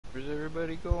Where's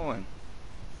everybody going?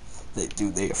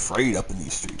 They afraid up in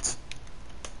these streets.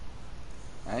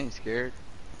 I ain't scared.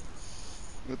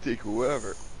 We'll take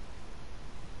whoever.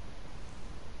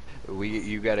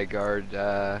 You gotta guard.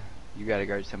 You gotta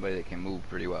guard somebody that can move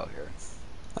pretty well here.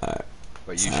 Alright,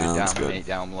 But you should sounds good. dominate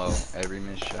down low. Every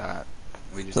missed shot.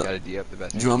 We just So, gotta D up the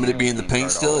best do we you want me to can. be We in the can't paint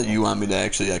guard still, all or of do you them. want me to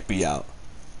actually like be out?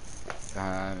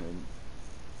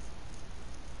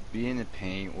 Be in the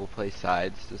paint. We'll play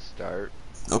sides to start.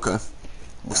 Okay,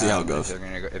 we'll see how it If goes. they're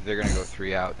gonna go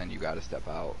 3 out, then you gotta step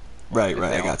out. Right, If right,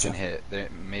 they I all got can you.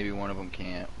 hit, maybe one of them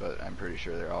can't, but I'm pretty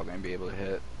sure they're all gonna be able to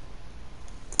hit.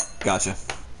 Gotcha.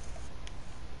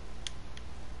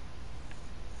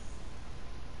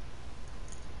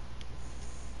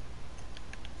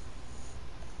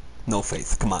 No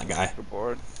faith. Come on, guy. Good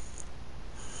board.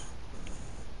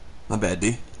 My bad,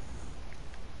 D.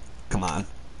 Come on.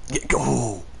 Get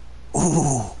go.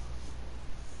 Ooh.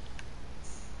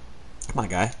 Come on,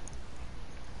 guy.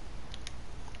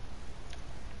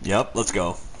 Yep, let's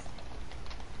go.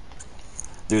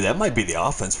 Dude, that might be the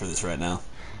offense for this right now.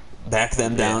 Back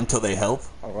them down until they help.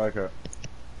 I like it.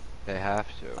 They have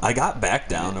to. I got back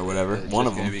down or whatever. It's One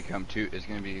just of gonna them. become two. It's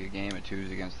gonna be a game of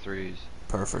 2s against 3s.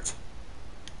 Perfect.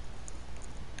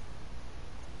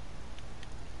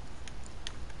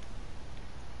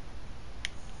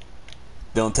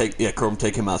 Don't take, yeah, Chrome,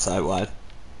 take him outside wide.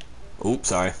 Oops,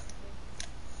 sorry.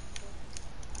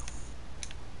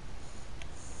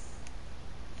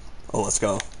 Oh, let's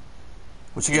go.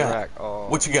 What you got? Oh.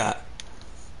 What you got?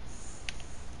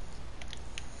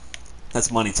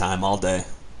 That's money time all day.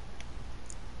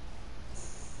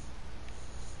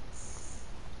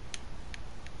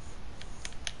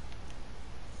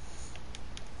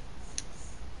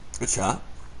 Good shot.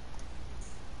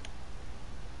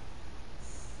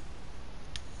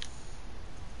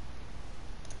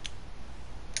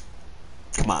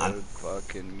 Come on. Good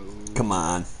fucking move. Come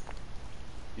on.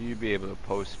 You'd be able to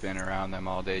post spin around them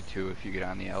all day too if you get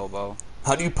on the elbow.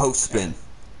 How do you post spin?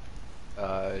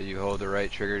 You hold the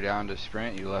right trigger down to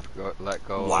sprint. You let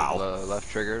go Wow. of the left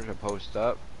trigger to post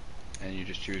up, and you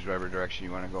just choose whatever direction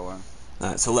you want to go in.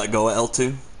 Alright, so let go of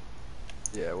L2.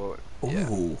 Yeah. Well. Ooh.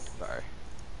 Yeah. Sorry.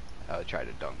 I tried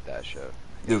to dunk that shit.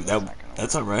 Dude,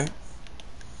 that's alright.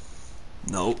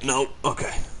 Nope, nope.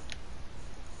 Okay.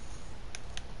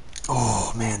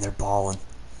 Oh man, they're balling.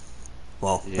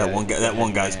 Well, Yeah, that one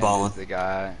guy's Headman balling. is the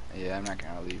guy. Yeah, I'm not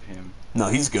gonna leave him. No,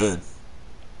 he's good.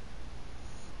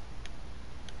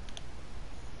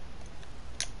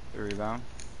 The rebound.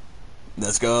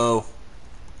 Let's go.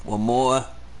 One more.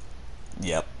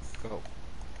 Yep. Go.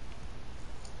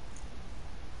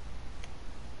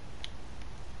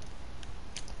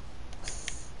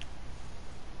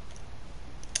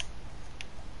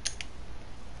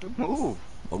 Good move.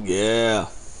 Oh yeah.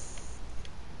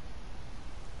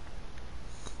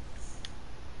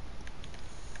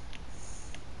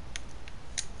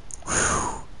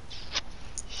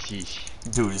 Sheesh.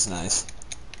 Dude is nice.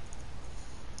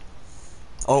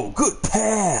 Oh, good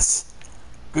pass.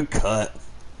 Good cut.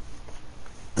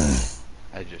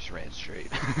 I just ran straight.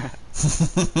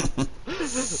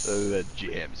 The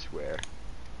jam square.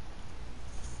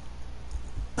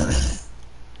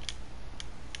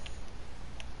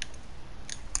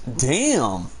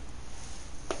 Damn.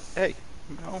 Hey,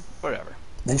 whatever.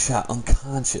 They shot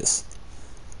unconscious.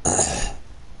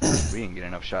 We didn't get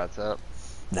enough shots up.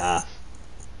 Nah.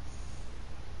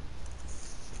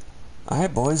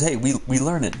 Alright, boys. Hey, we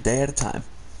learn it day at a time.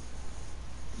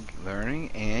 Learning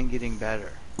and getting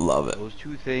better. Love it. Those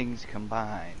two things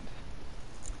combined.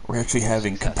 We're actually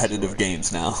having Success competitive story.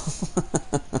 games now.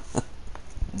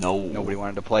 No. Nobody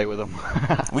wanted to play with them.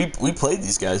 We played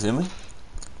these guys, didn't we?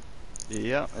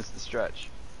 Yeah, that's the stretch.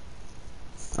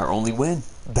 Our only win.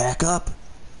 Back up.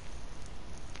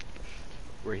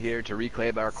 We're here to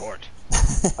reclaim our court.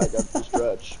 I got the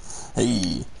stretch.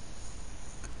 Hey.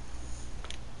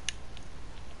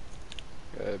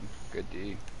 Good. Good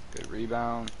D. Good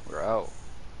rebound. We're out.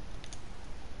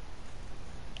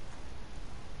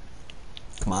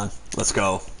 Come on. Let's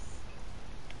go.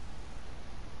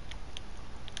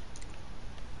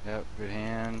 Yep. Good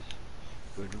hands.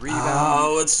 Good rebound.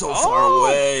 Oh, it's so far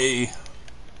away.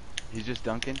 He's just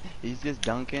dunking. He's just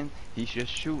dunking. He's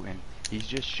just shooting. He's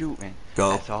just shooting.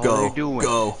 Go, That's all go, they're doing.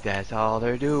 go. That's all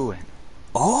they're doing.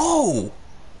 Oh.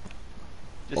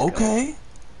 Just Okay.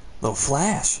 Little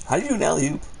flash. How do you do an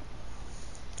alley-oop? go.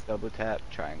 Double tap,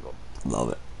 triangle.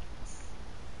 Love it.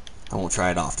 I won't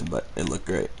try it often, but it looked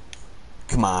great.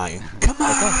 Come on. Come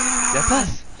on. That's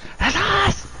us. That's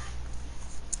us.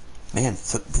 Man,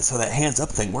 so that hands up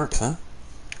thing works, huh?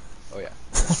 Oh yeah.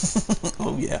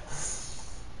 Oh yeah.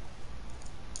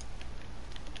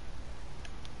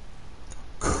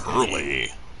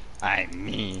 Curly. I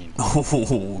mean.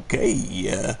 Okay,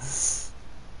 yeah.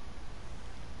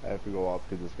 I have to go off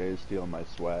because this guy is stealing my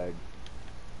swag.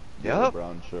 Yep.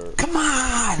 Brown shirt. Come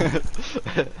on!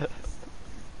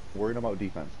 Worrying about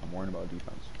defense. I'm worrying about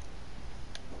defense.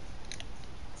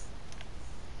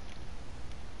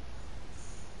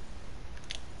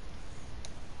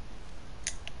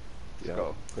 Let's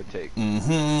go. Good take.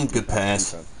 Mm-hmm, good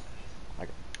pass. Defense. I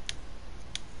got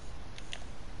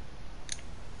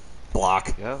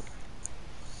Block. Yep.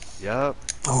 Yep.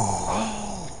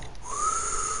 Oh.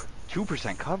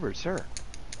 2% covered, sir.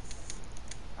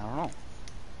 I don't know.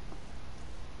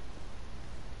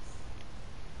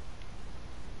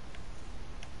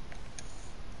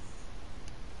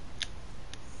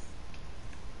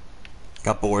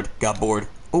 Got bored. Got bored.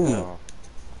 Ooh.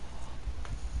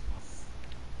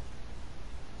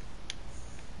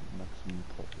 Maximum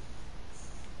pull.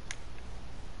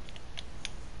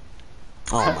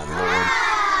 Oh, my lord.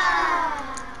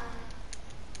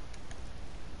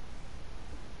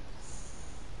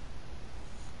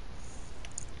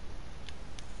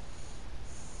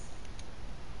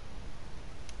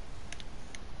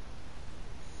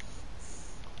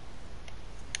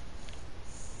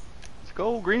 Let's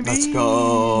go, Green Let's Bean.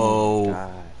 go.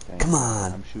 God, dang Come it.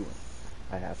 on. I'm shooting.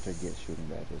 I have to get shooting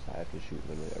badges. I have to shoot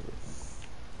literally everything.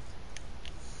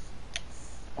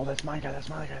 Oh, that's my guy. That's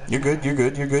my guy. That's You're my good. guy. You're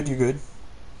good. You're good. You're good.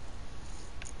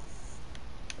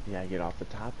 Yeah, get off the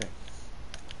topic.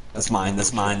 That's mine.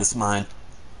 That's mine. That's mine.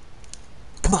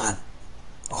 Come on.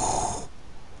 Oh.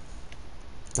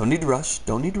 Don't need to rush.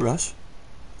 Don't need to rush.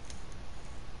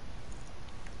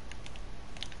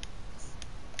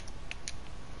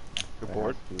 Good That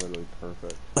board. has to be literally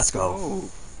perfect. Let's go. Oh,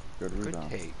 Good good rebound.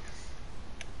 take.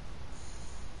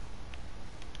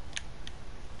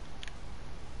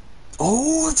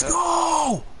 Oh, let's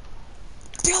go.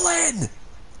 Dylan.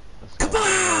 Let's Come go.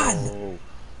 on.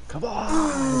 Come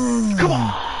on. Come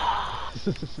on.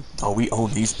 Oh, we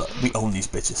own these. We own these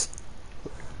bitches.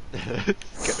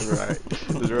 Right.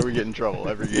 This is where we get in trouble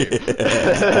every game.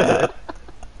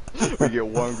 We get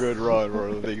one good run where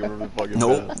we're thinking we're the fucking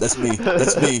Nope, best. that's me.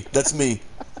 That's me. That's me.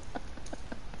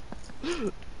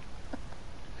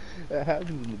 It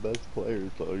happens to the best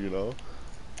players, though, you know?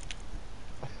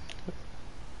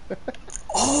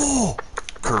 Oh,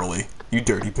 Curly, you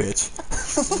dirty bitch.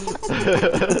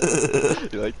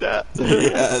 You like that?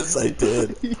 Yes, I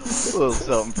did. A little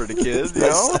something for the kids, you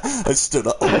know? I stood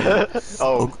up.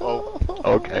 Oh,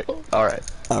 okay. All right.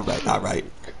 All right, all right.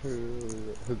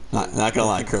 Not gonna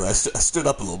lie, Curly, I stood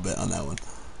up a little bit on that one.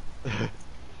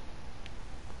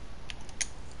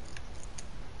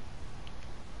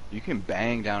 You can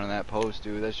bang down in that post,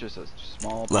 dude. That's just a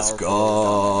small. Let's power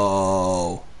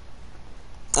forward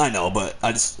go. I know, but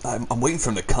I'm waiting for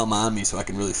him to come on me so I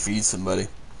can really feed somebody.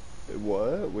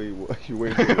 What? Wait, what? You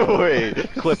wait. down. Wait,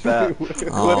 clip that.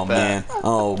 Oh Clip man,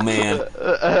 oh man.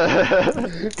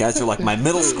 Guys are like my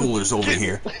middle schoolers over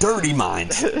here. Dirty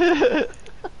minds.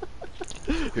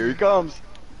 Here he comes.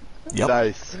 Yep.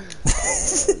 Nice.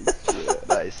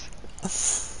 Nice.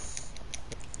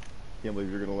 Can't believe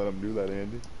you're gonna let him do that,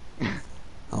 Andy.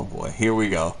 Oh boy, here we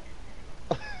go.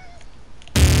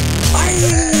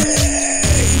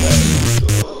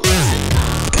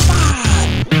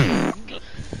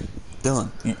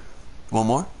 Dylan, you, one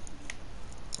more?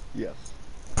 Yes.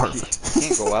 Perfect.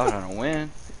 Can't go out on a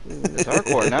win. It's our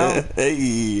court now.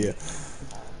 Hey.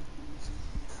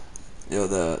 Yo,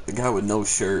 the guy with no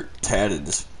shirt, tatted,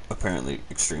 is apparently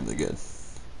extremely good.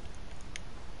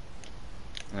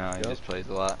 No, he Yep. just plays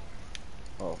a lot.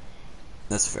 Oh.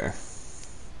 That's fair.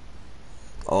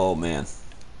 Oh man.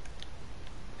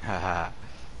 Haha.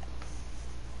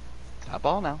 Stop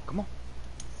ball now. Come on.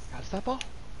 Gotta stop ball.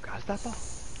 Gotta stop ball.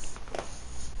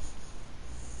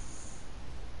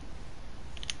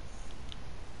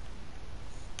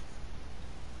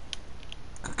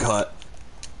 Good cut.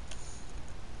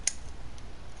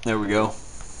 There we go.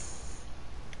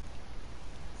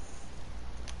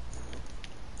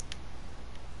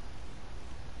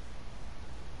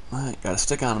 Alright, gotta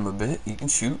stick on him a bit. You can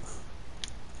shoot.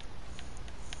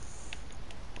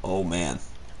 Oh man.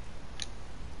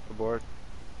 Good board.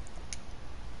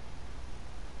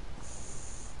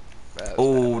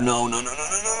 Oh no no no no no no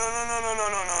no no no no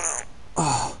no no.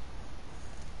 Oh.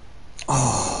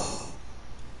 Oh.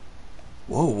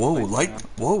 Whoa whoa light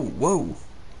whoa whoa.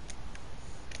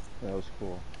 That was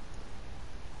cool.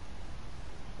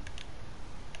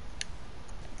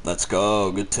 Let's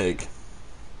go. Good take.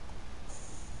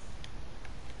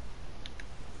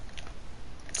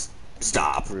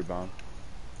 Stop. Rebound.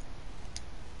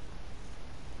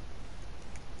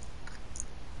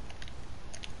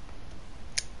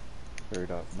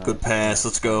 Straight up. Nice. Good pass. Nice.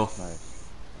 Let's go. Nice.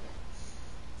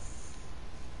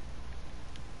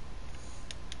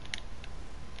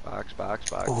 Box, box,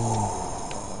 box.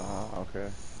 Oh, Okay.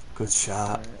 good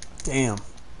shot. Alright. Damn.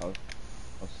 I'll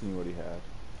see what he had.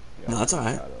 Yeah, No, that's he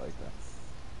alright. got it like that.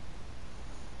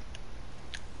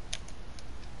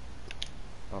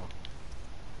 Oh,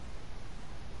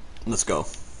 Let's go.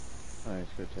 Nice,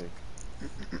 good take.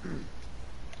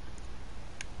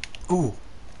 Ooh.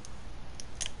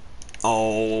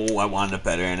 Oh, I wanted a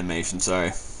better animation.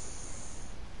 Sorry.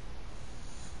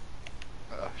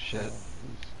 oh Oh, shit. who's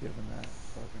giving that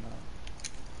fucking up?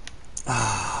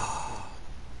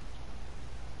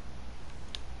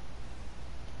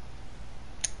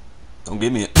 Don't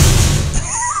give me it.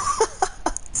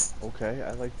 Okay,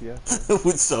 I like the effort. I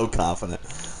was so confident.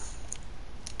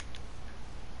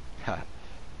 Ha,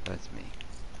 that's me.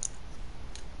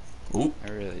 Ooh. I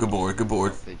really Good board. Good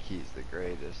board. don't think he's the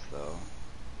greatest though.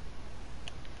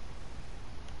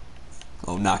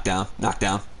 Oh, knockdown.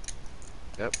 Knockdown.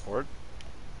 Yep, board.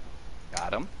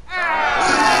 Got him.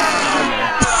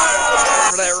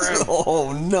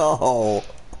 Oh no.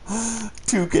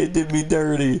 2K did me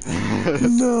dirty.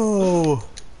 No.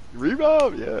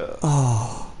 Rebound, yeah.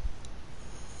 Oh.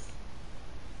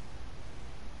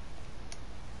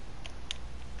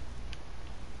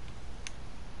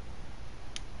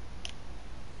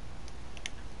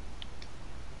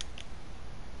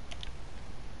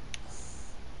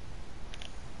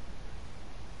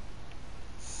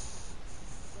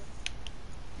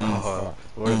 Oh,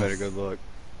 would have been a good look.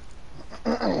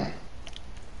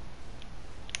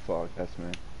 Fuck, that's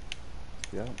me.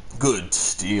 Yeah. Good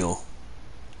steal.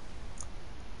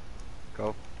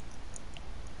 Go.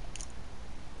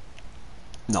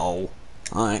 No.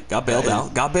 Alright, got bailed Nice.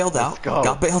 out. Got bailed Let's out. go.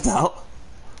 Got bailed out.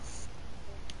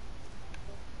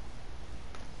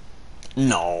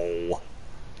 No.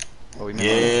 Oh, we missed.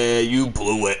 Yeah, you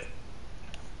blew it.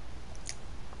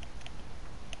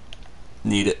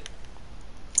 Need it.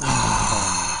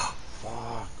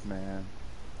 Fuck, man.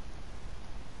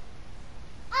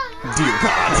 Dear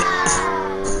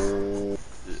God.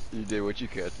 You did what you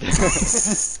could.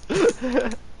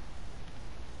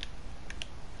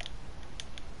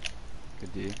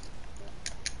 Good D.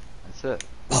 That's it.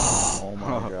 Oh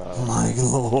my god. My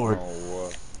lord.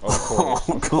 Oh, of course.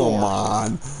 Oh, come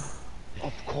on.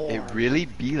 Of course. It really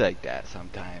be like that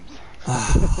sometimes.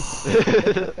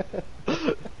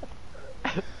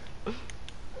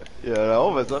 You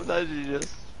know, but sometimes you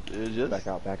just Back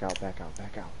out, back out, back out,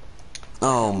 back out.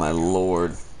 Oh, my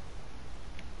lord.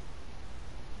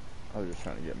 I was just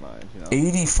trying to get mine, you know.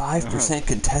 85%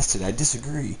 contested. I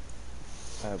disagree.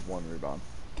 I have one rebound.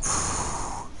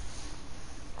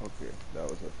 Okay, that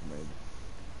was it for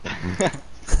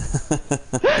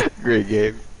me. Great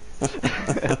game.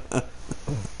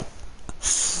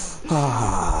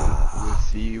 We'll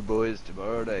see you boys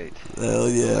tomorrow night. Hell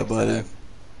yeah, Next buddy. time.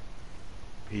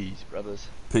 Peace, brothers.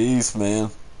 Peace, man.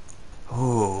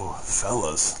 Oh,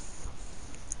 fellas.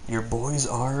 Your boys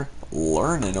are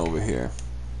learning over here.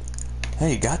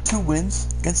 Hey, got 2 wins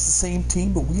against the same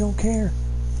team, but we don't care.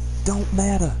 Don't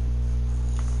matter.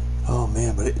 Oh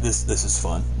man, but this is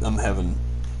fun. I'm having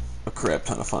a crap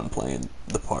ton of fun playing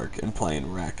the park and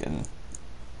playing rec and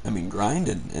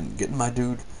grinding and getting my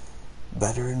dude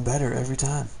better and better every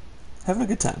time. Having a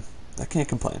good time. I can't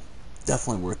complain.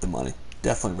 Definitely worth the money.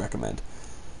 Definitely recommend.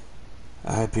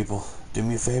 Alright people, do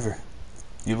me a favor.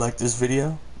 You like this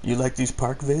video? You like these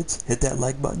park vids? Hit that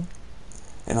like button.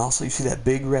 And also you see that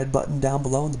big red button down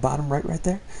below in the bottom right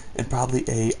there? And probably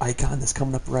a icon that's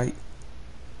coming up right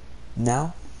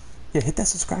now. Yeah, hit that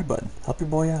subscribe button. Help your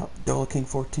boy out.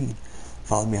 DoloKing14.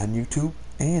 Follow me on YouTube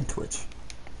and Twitch.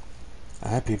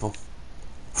 Alright people.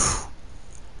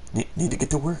 Need to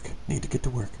get to work. Need to get to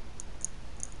work.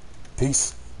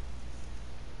 Peace.